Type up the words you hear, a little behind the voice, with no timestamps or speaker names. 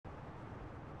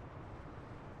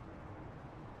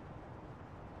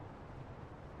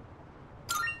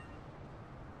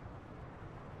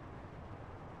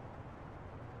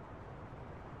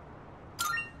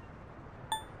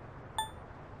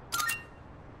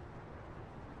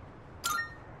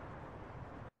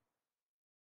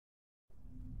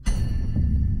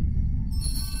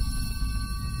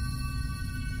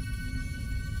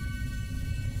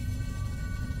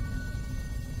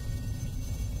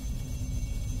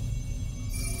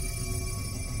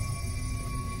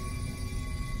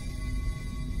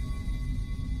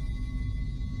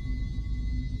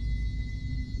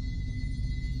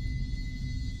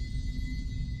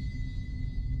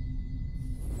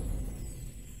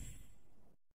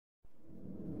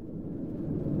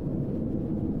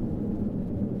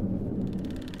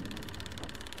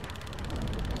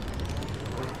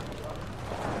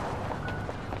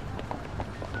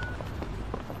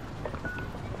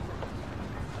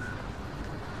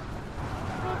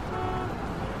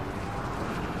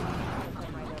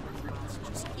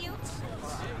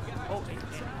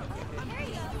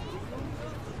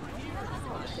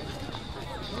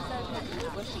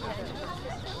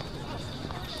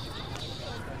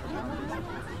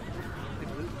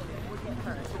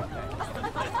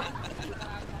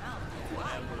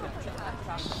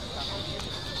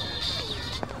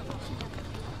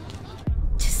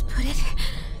Just put it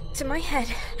to my head.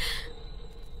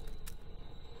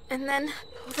 And then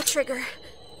pull the trigger.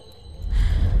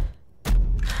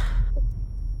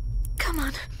 Come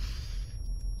on.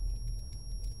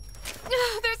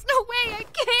 There's no way I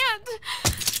can't!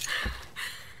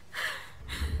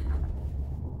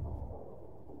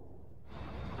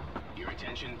 Your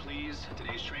attention, please.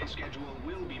 Today's train schedule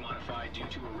will be modified due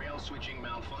to a rail switching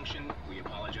malfunction. We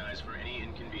apologize for any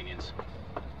inconvenience.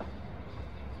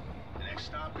 The next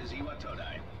stop is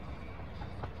Iwatodai.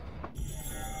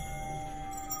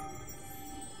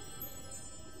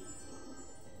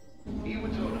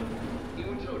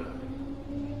 Iwatoda.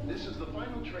 This is the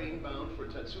final train bound for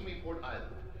Tatsumi Port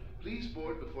Island. Please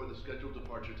board before the scheduled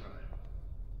departure time.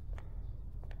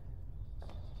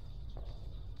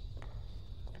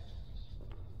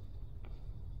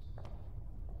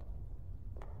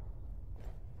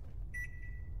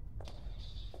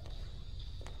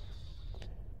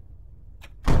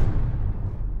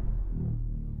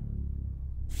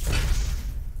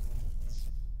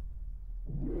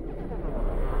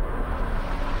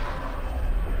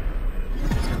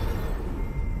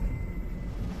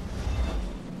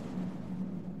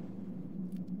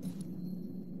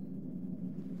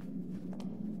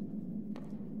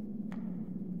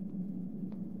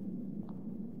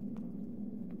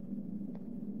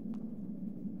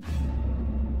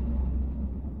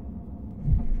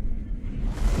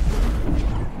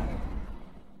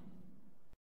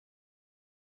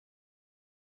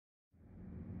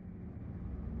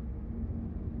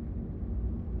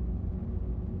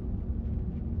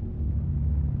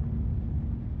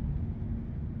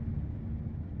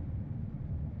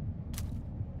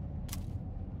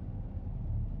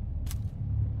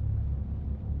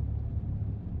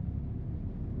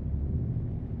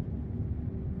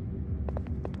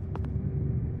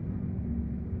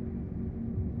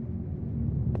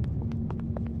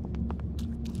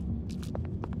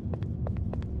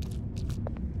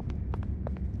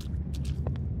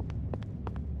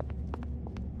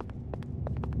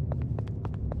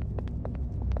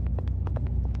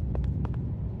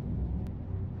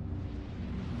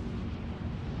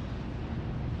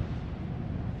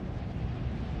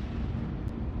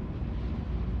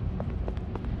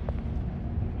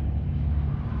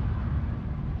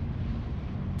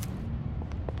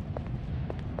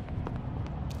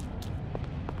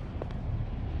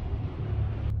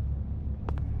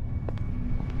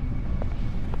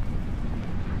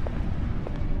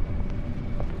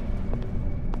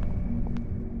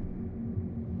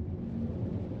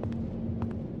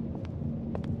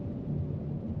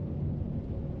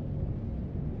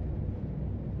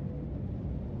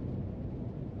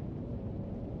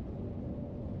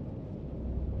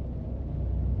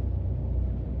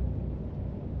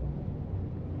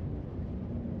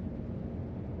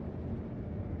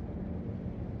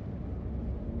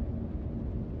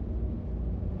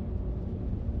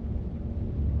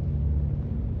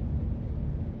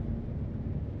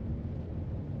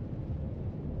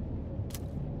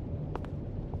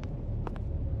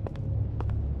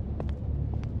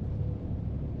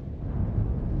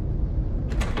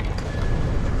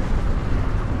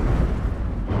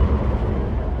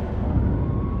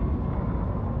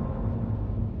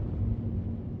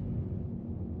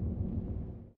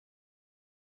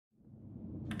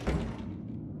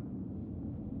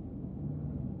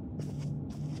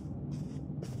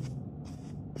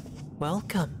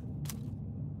 Welcome.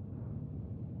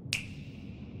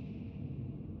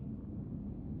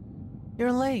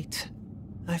 You're late.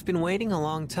 I've been waiting a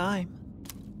long time.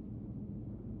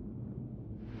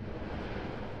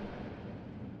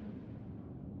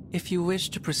 If you wish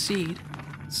to proceed,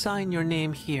 sign your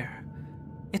name here.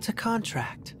 It's a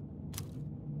contract.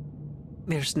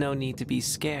 There's no need to be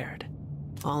scared.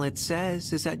 All it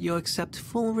says is that you accept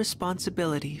full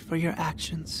responsibility for your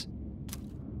actions.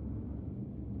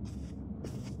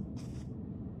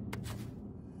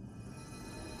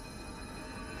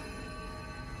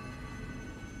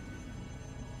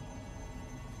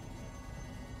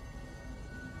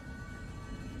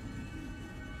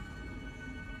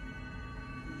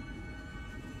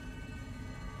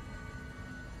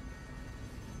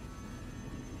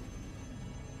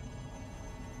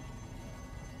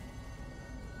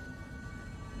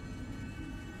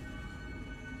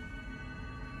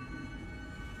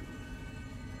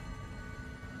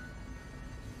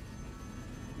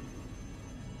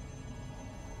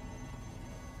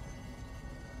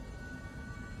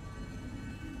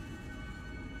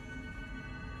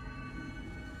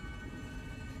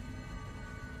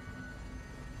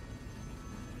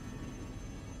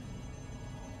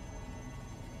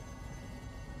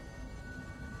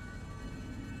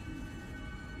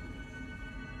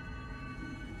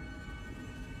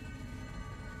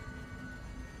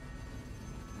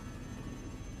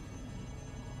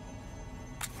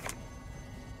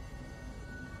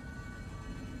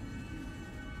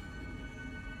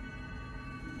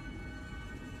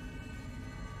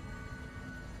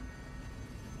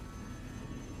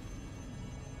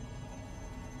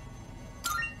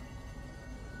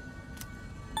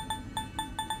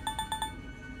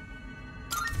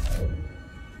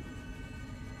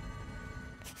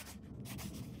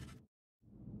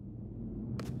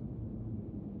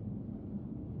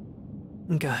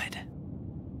 Good.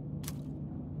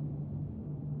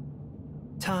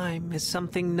 Time is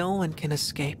something no one can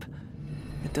escape.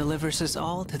 It delivers us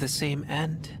all to the same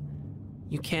end.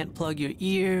 You can't plug your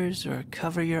ears or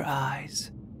cover your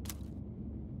eyes.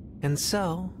 And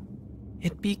so,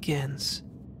 it begins.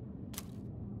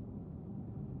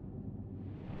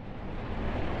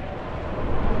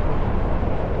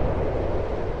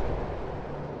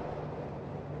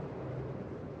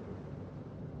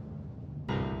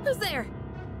 Who's there?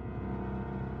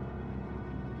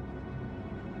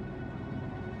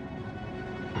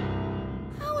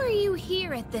 How are you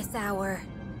here at this hour?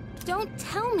 Don't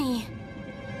tell me.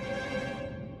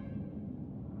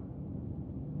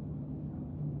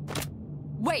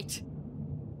 Wait!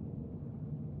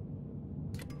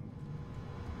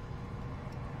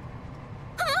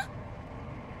 Huh?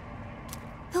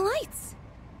 The lights.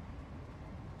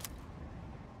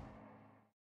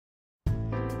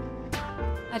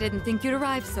 I didn't think you'd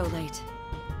arrive so late.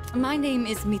 My name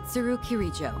is Mitsuru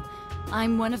Kirijo.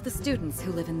 I'm one of the students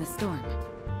who live in this dorm.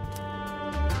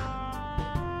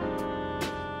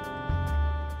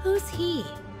 Who's he?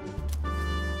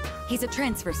 He's a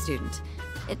transfer student.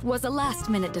 It was a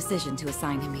last-minute decision to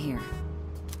assign him here.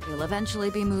 He'll eventually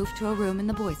be moved to a room in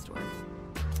the boys' dorm.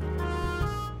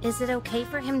 Is it okay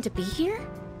for him to be here?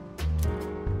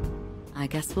 I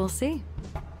guess we'll see.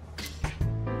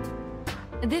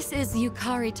 This is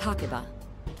Yukari Takeba.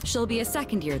 She'll be a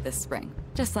second year this spring,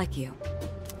 just like you.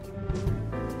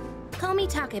 Call me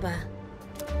Takeba.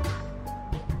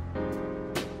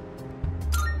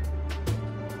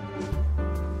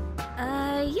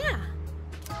 Yeah.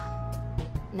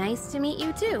 Nice to meet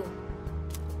you too.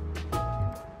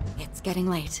 It's getting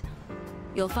late.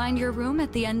 You'll find your room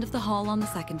at the end of the hall on the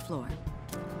second floor.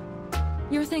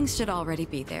 Your things should already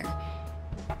be there.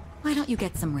 Why don't you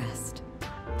get some rest?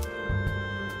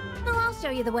 Well, I'll show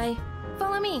you the way.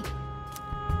 Follow me.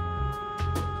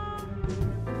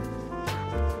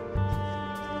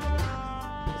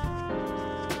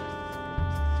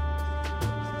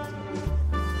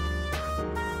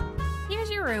 Here's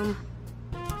your room.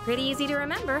 Pretty easy to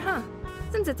remember, huh?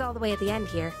 Since it's all the way at the end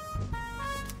here.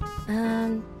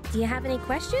 Do you have any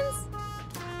questions?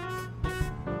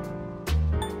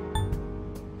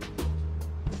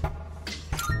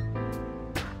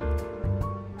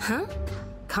 Huh?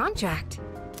 Contract?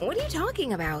 What are you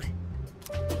talking about?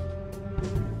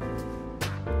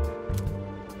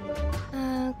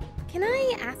 Can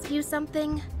I ask you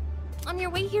something? On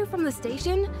your way here from the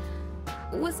station,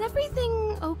 was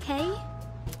everything okay?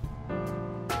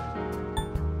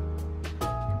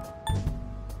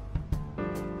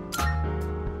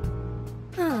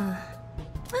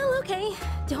 Well, okay.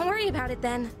 Don't worry about it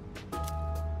then.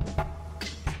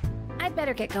 I'd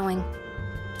better get going.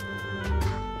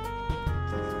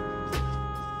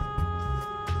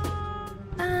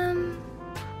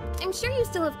 I'm sure you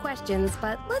still have questions,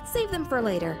 but let's save them for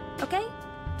later, okay?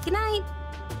 Good night.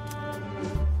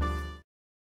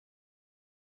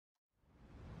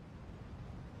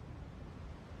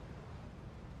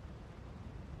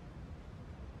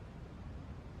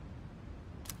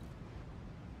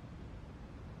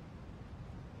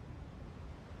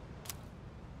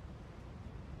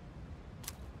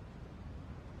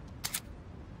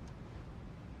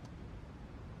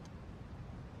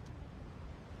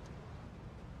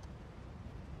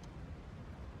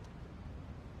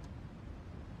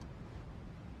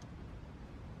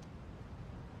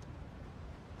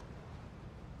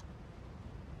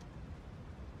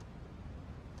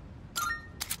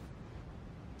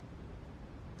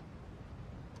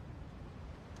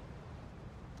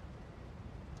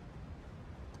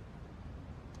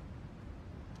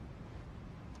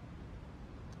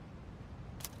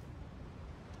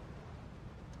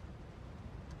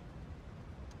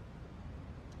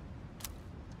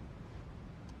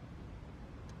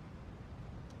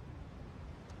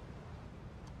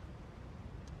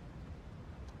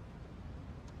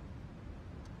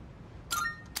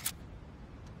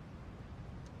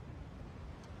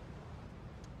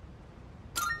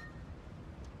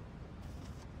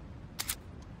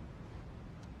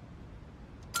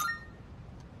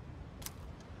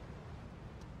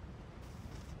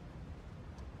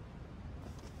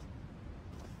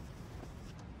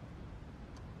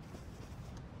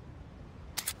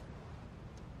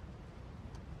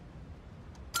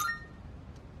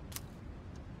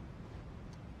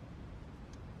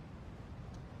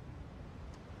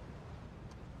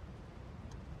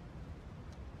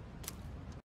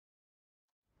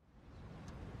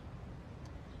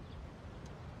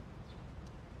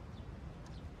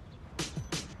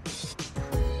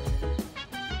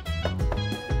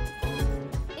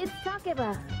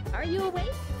 Are you awake?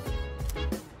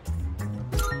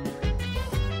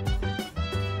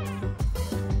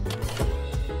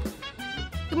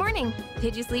 Good morning.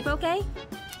 Did you sleep okay?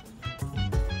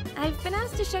 I've been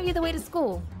asked to show you the way to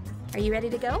school. Are you ready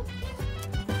to go?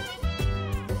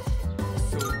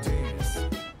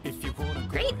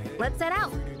 Great, let's set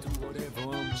out.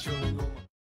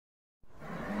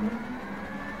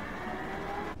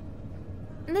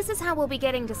 This is how we'll be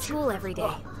getting to school every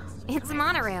day. It's a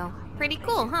monorail. Pretty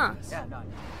cool, huh?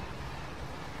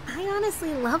 I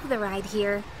honestly love the ride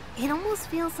here. It almost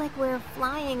feels like we're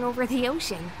flying over the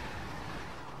ocean.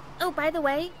 Oh, by the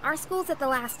way, our school's at the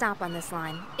last stop on this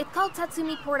line. It's called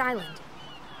Tatsumi Port Island.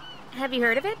 Have you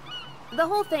heard of it? The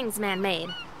whole thing's man-made,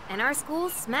 and our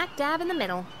school's smack dab in the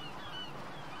middle.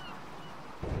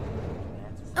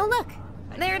 Oh look,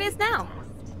 there it is now.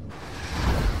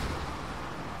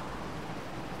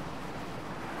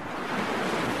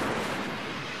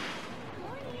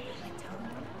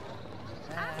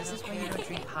 This is when you don't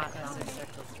drink hot down in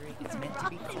Circle 3. It's meant to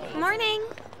be cold. Morning.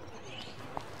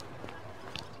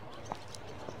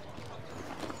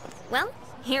 Well,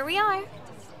 here we are.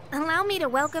 Allow me to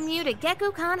welcome you to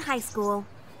Gekkoukan High School.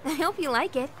 I hope you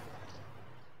like it.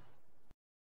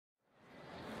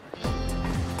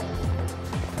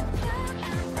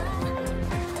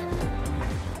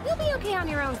 You'll be okay on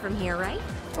your own from here, right?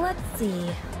 Let's see.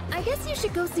 I guess you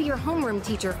should go see your homeroom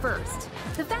teacher first.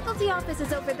 The faculty office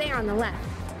is over there on the left.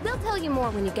 They'll tell you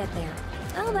more when you get there.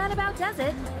 Oh, that about does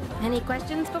it. Any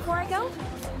questions before I go?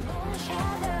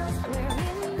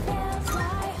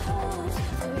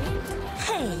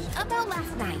 Hey, about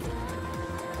last night.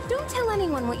 Don't tell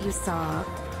anyone what you saw,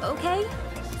 okay?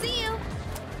 See you!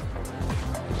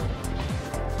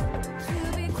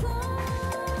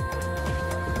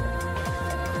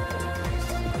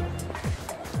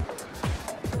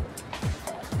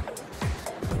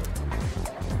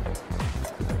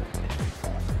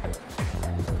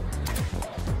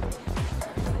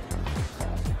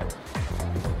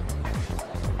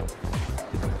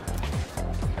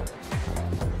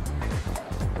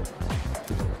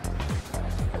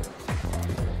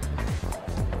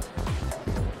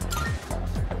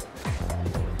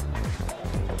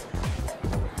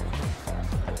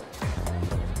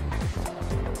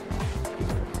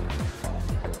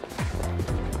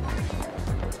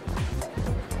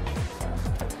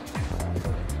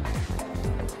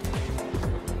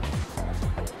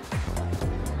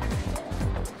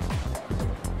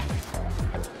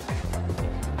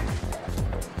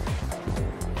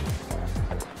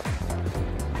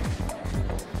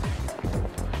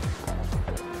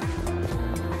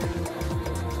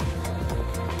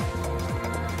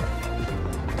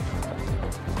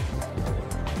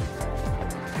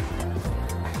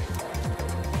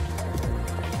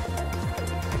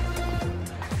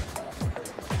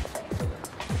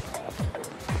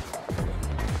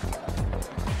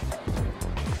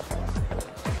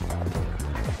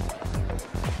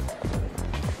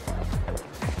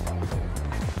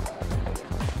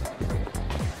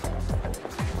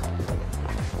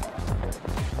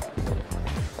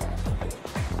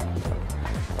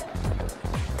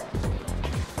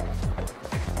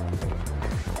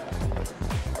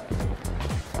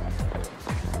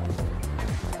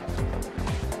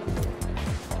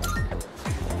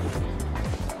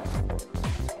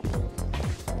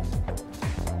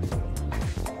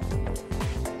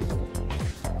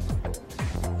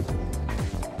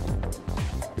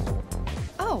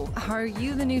 Are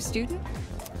you the new student?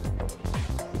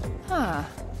 Huh.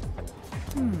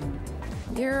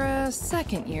 You're a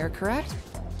second year, correct?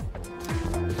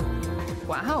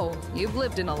 Wow, you've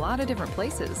lived in a lot of different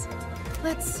places.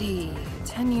 Let's see,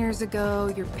 10 years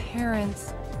ago, your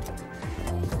parents...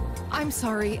 I'm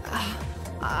sorry,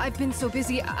 I've been so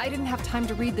busy, I didn't have time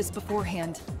to read this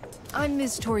beforehand. I'm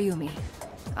Ms. Toriumi.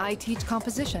 I teach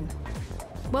composition.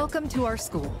 Welcome to our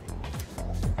school.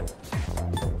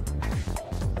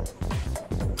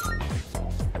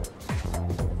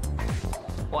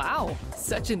 Wow,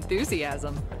 such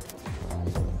enthusiasm.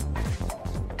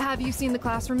 Have you seen the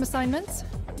classroom assignments?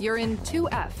 You're in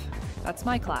 2F. That's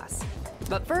my class.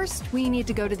 But first, we need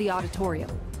to go to the auditorium.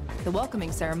 The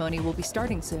welcoming ceremony will be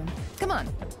starting soon. Come on,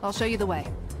 I'll show you the way.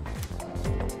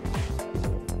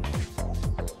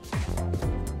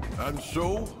 And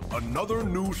so, another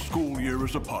new school year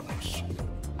is upon us.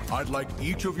 I'd like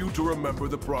each of you to remember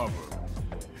the proverb.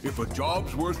 If a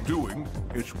job's worth doing,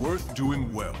 it's worth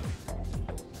doing well.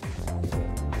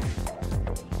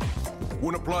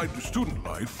 When applied to student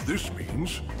life, this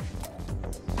means...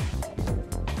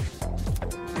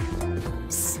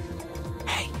 Psst.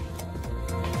 Hey!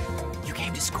 You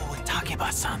came to school with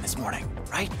Takeba-san this morning,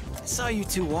 right? I saw you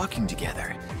two walking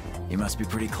together. You must be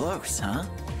pretty close, huh?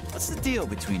 What's the deal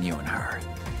between you and her?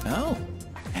 Oh,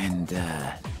 and,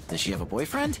 does she have a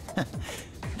boyfriend?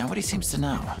 Nobody seems to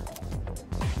know.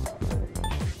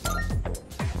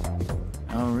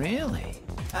 Oh, really?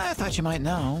 I thought you might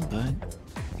know, but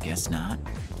I guess not.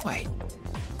 Wait,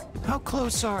 how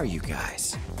close are you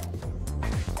guys?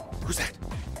 Who's that?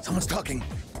 Someone's talking.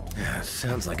 Yeah,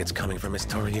 sounds like it's coming from Miss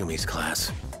Toriumi's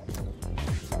class.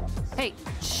 Hey,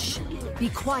 shh! Be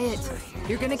quiet.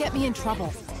 You're gonna get me in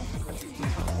trouble.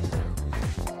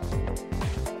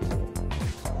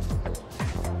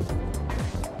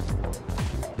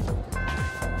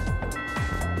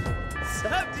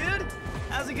 Sup, dude?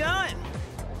 How's it going?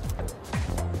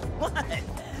 What?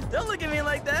 Don't look at me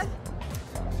like that.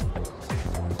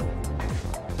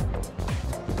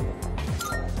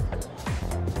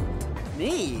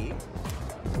 Me?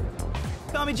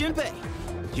 Call me Junpei.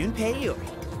 Junpei Iori.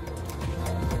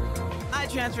 I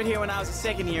transferred here when I was a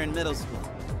second year in middle school.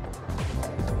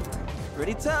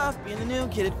 Pretty tough being the new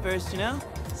kid at first, you know?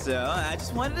 So I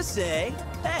just wanted to say,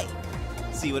 hey,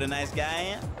 see what a nice guy I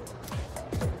am?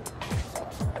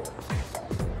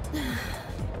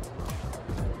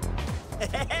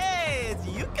 Hey, it's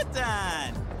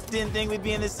Yuka-tan! Didn't think we'd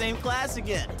be in the same class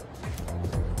again.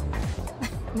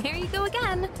 There you go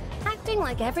again, acting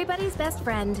like everybody's best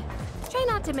friend. Try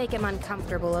not to make him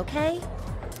uncomfortable, okay?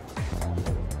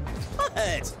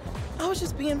 What? I was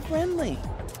just being friendly.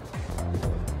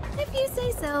 If you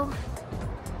say so.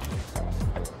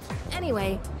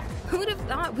 Anyway, who'd have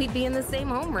thought we'd be in the same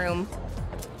homeroom?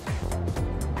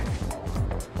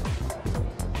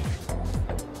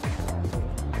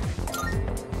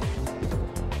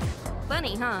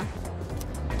 Funny, huh?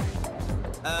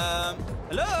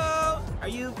 Hello? Are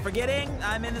you forgetting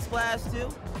I'm in this class too?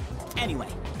 Anyway,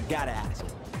 I gotta ask.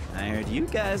 I heard you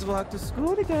guys walk to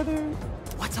school together.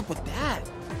 What's up with that?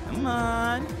 Come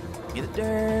on, get the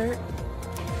dirt.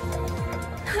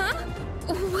 Huh?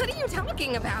 What are you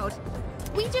talking about?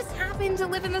 We just happen to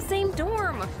live in the same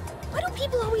dorm. Why do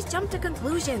people always jump to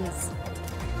conclusions?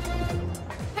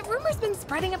 Have rumors been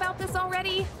spreading about this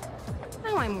already?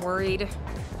 Now I'm worried.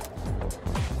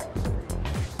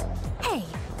 Hey,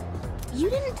 you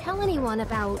didn't tell anyone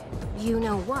about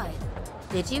you-know-what,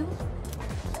 did you?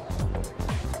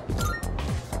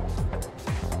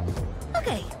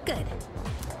 Okay, good.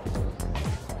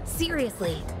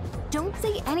 Seriously, don't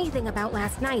say anything about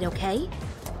last night, okay?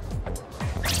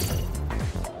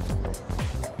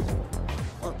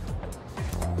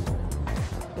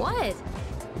 What?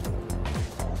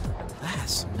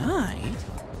 Last night?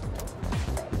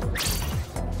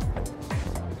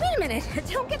 Wait a minute,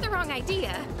 don't get the wrong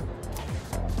idea.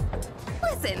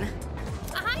 Listen,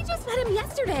 I just met him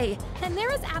yesterday, and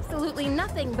there is absolutely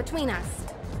nothing between us.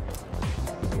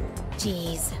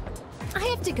 Jeez. I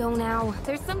have to go now.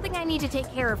 There's something I need to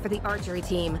take care of for the archery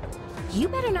team. You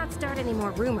better not start any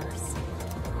more rumors.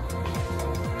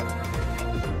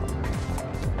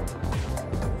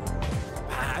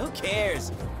 Who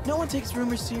cares? No one takes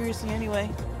rumors seriously anyway.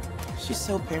 She's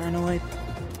so paranoid.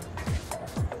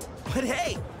 But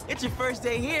hey, it's your first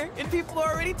day here, and people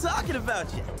are already talking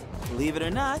about you. Believe it or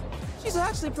not, she's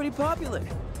actually pretty popular.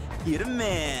 You're the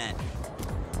man.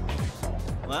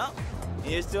 Well,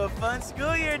 here's to a fun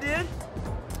school year, dude.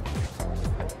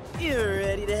 You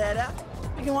ready to head out?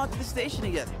 We can walk to the station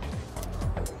together.